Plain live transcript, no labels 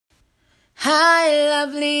Hi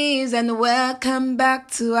lovelies, and welcome back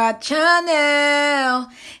to our channel.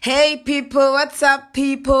 Hey people, what's up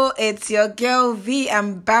people? It's your girl V.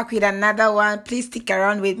 I'm back with another one. Please stick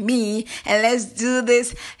around with me and let's do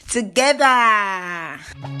this together.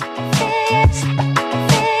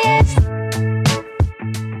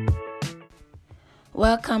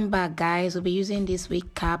 Welcome back guys. We'll be using this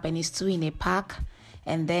wig cap and it's 2 in a pack.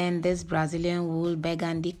 And then this Brazilian wool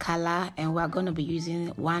burgundy color, and we're going to be using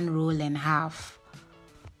 1 roll and half.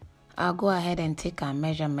 I'll go ahead and take our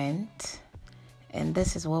measurement, and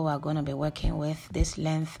this is what we're going to be working with, this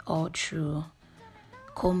length all through.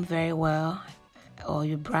 Comb very well, or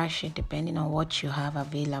you brush it depending on what you have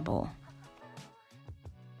available.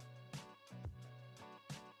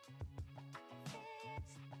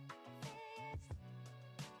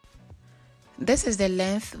 This is the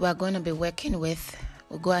length we're going to be working with.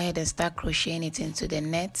 We'll go ahead and start crocheting it into the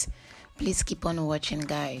net. Please keep on watching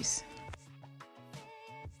guys.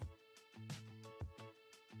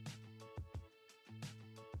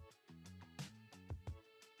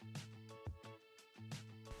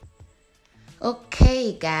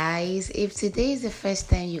 Okay guys, if today is the first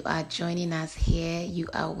time you are joining us here, you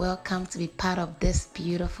are welcome to be part of this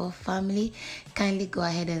beautiful family. Kindly go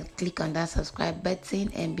ahead and click on that subscribe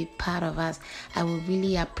button and be part of us. I will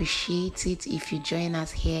really appreciate it if you join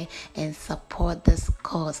us here and support this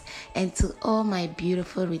cause. And to all my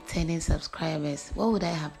beautiful returning subscribers, what would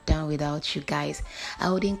I have done without you guys?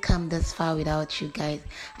 I wouldn't come this far without you guys.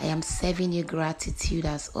 I am serving you gratitude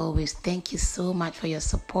as always. Thank you so much for your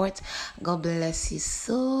support. God bless you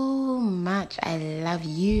so much. I love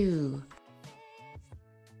you.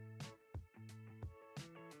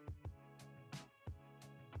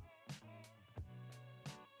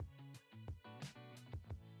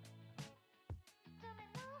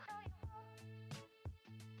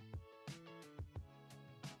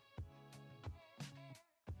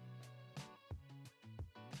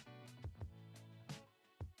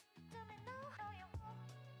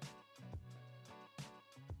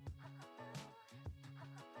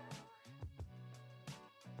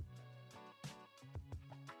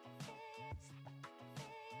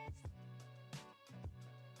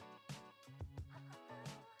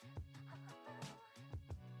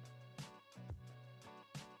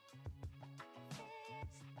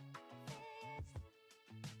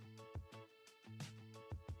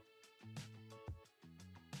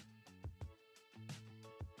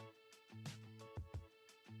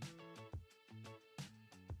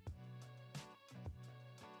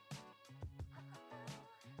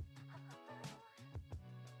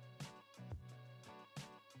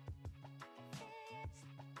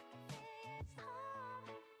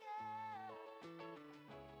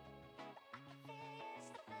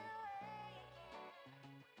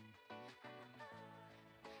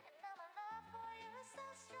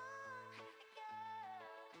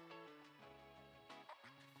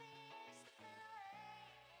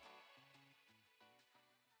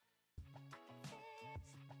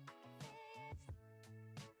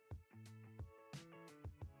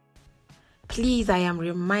 Please, I am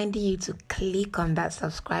reminding you to click on that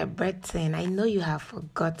subscribe button. I know you have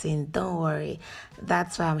forgotten. Don't worry.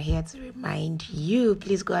 That's why I'm here to remind you.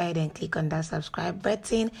 Please go ahead and click on that subscribe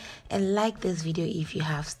button and like this video if you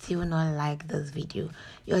have still not liked this video.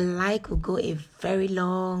 Your like will go a very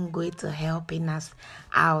long way to helping us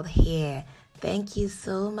out here. Thank you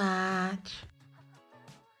so much.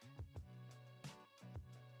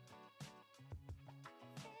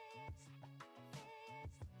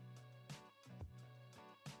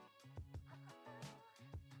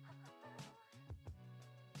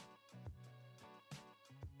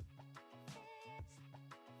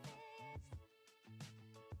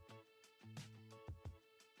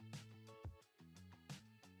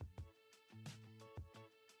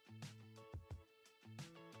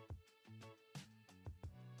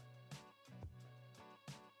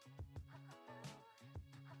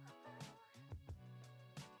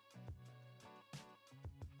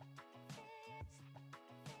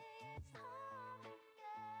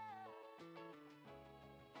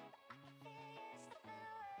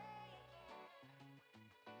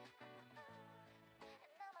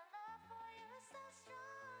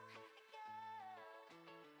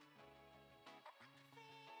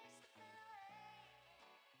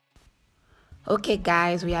 Okay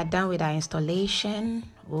guys, we are done with our installation.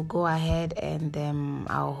 We'll go ahead and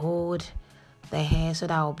I'll hold the hair so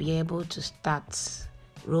that I'll be able to start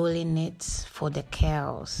rolling it for the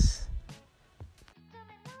curls.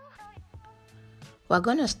 We're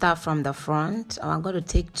going to start from the front, and I'm going to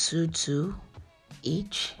take 2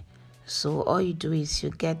 each. So all you do is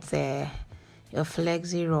you get the your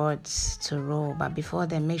flexi rods to roll, but before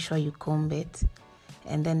then make sure you comb it.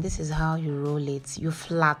 And then this is how you roll it. You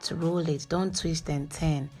flat roll it, don't twist and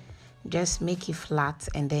turn, just make it flat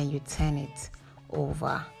and then you turn it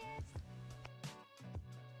over.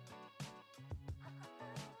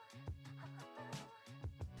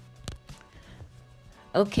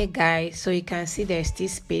 Okay guys, so you can see there's still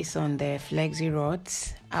space on the flexi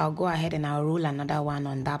rods. I'll go ahead and I'll roll another one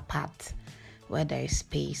on that part where there is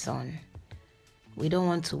space on. We don't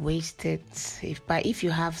want to waste it. But if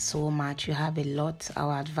you have so much, you have a lot,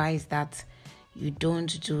 I'll advise that you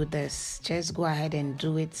don't do this. Just go ahead and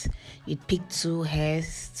do it. You pick two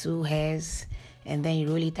hairs, and then you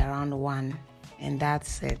roll it around one, and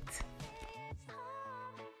that's it.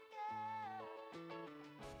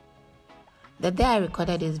 The day I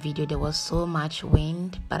recorded this video, there was so much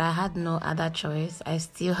wind, but I had no other choice. I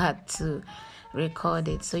still had to record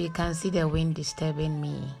it, so you can see the wind disturbing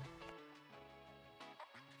me.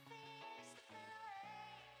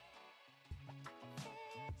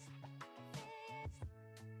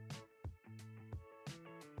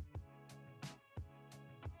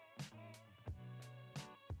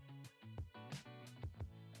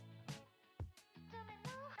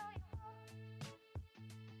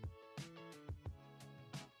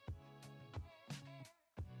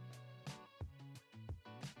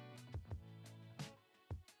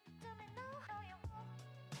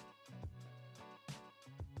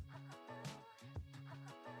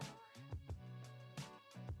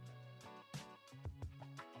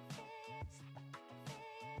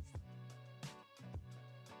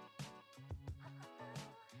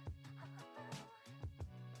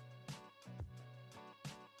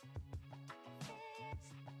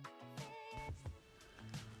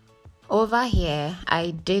 Over here,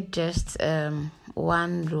 I did just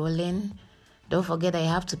one rolling. Don't forget that you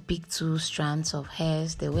have to pick two strands of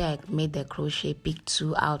hairs. The way I made the crochet, pick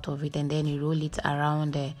two out of it and then you roll it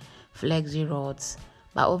around the flexi rods.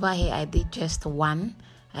 But over here, I did just one.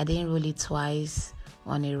 I didn't roll it twice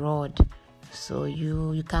on a rod. So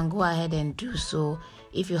you can go ahead and do so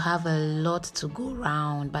if you have a lot to go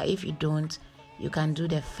around. But if you don't, you can do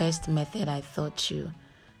the first method I taught you.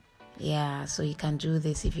 Yeah, so you can do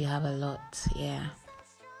this if you have a lot. Yeah.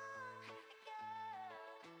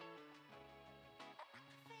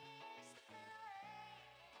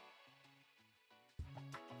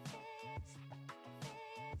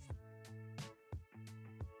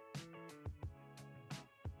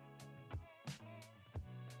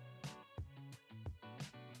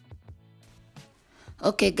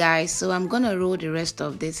 Okay guys, so I'm gonna roll the rest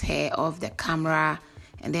of this hair off the camera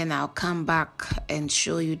and then I'll come back and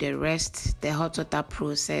show you the rest, the hot water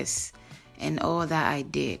process and all that I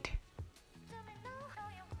did.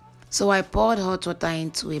 So I poured hot water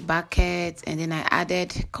into a bucket and then I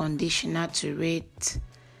added conditioner to it.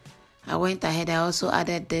 I went ahead, I also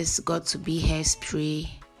added this got to be hairspray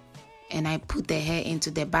and I put the hair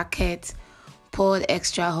into the bucket, poured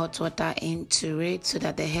extra hot water into it so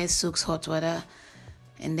that the hair soaks hot water.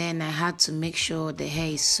 And then I had to make sure the hair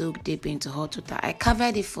is soaked deep into hot water. I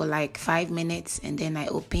covered it for like 5 minutes and then I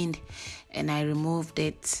opened and I removed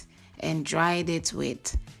it and dried it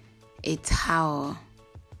with a towel.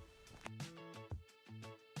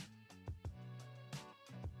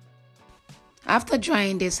 After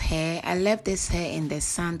drying this hair, I left this hair in the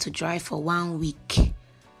sun to dry for 1 week.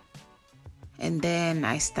 And then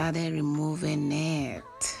I started removing it.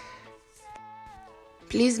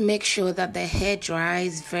 Please make sure that the hair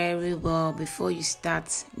dries very well before you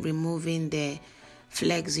start removing the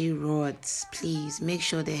flexi rods. Please make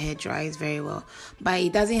sure the hair dries very well. But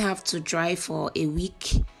it doesn't have to dry for a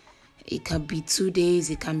week. It can be 2 days,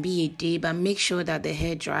 it can be a day, but make sure that the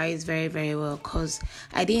hair dries very, very well because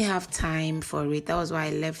I didn't have time for it. That was why I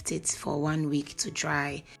left it for 1 week to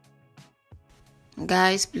dry.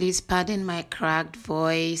 Guys, please pardon my cracked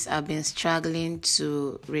voice. I've been struggling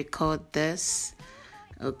to record this.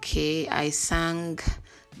 Okay, I sang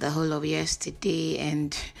the whole of yesterday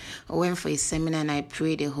and went for a seminar and I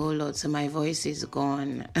prayed a whole lot, so my voice is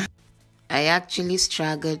gone. I actually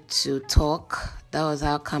struggled to talk. That was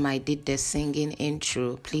how come I did the singing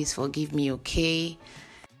intro. Please forgive me, okay?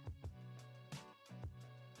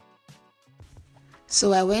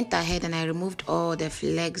 So I went ahead and I removed all the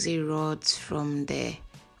flexi rods from the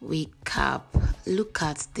wig cap. Look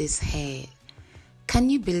at this hair.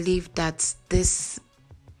 Can you believe that this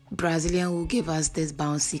Brazilian wool gave us this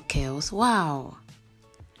bouncy curls? Wow.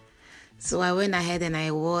 So I went ahead and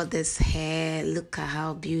I wore this hair. Look at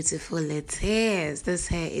how beautiful it is. This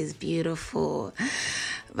hair is beautiful.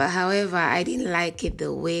 But however, I didn't like it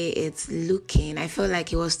the way it's looking. I felt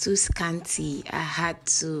like it was too scanty. I had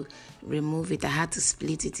to remove it. I had to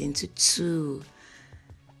split it into two.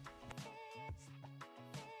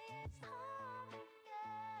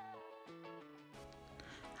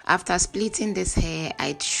 After splitting this hair,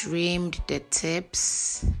 I trimmed the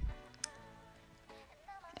tips.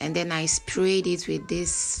 And then I sprayed it with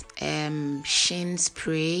this Sheen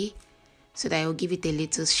spray so that it will give it a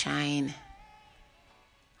little shine.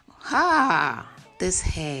 This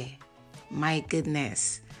hair, my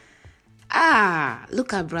goodness.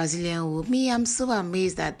 Look at Brazilian wool. I'm so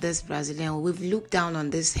amazed at this Brazilian wool. We've looked down on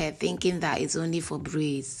this hair thinking that it's only for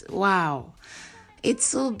braids. Wow. It's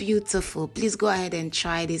so beautiful. Please go ahead and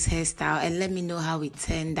try this hairstyle and let me know how it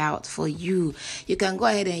turned out for you. You can go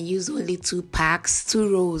ahead and use only 2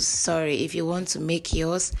 rows, if you want to make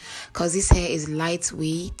yours, because this hair is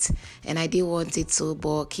lightweight and I didn't want it so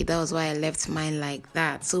bulky. That was why I left mine like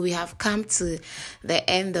that. So we have come to the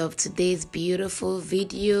end of today's beautiful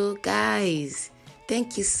video, guys.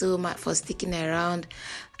 Thank you so much for sticking around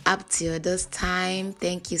up till this time.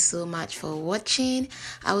 Thank you so much for watching.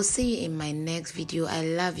 I will see you in my next video. I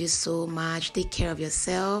love you so much. Take care of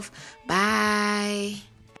yourself. Bye.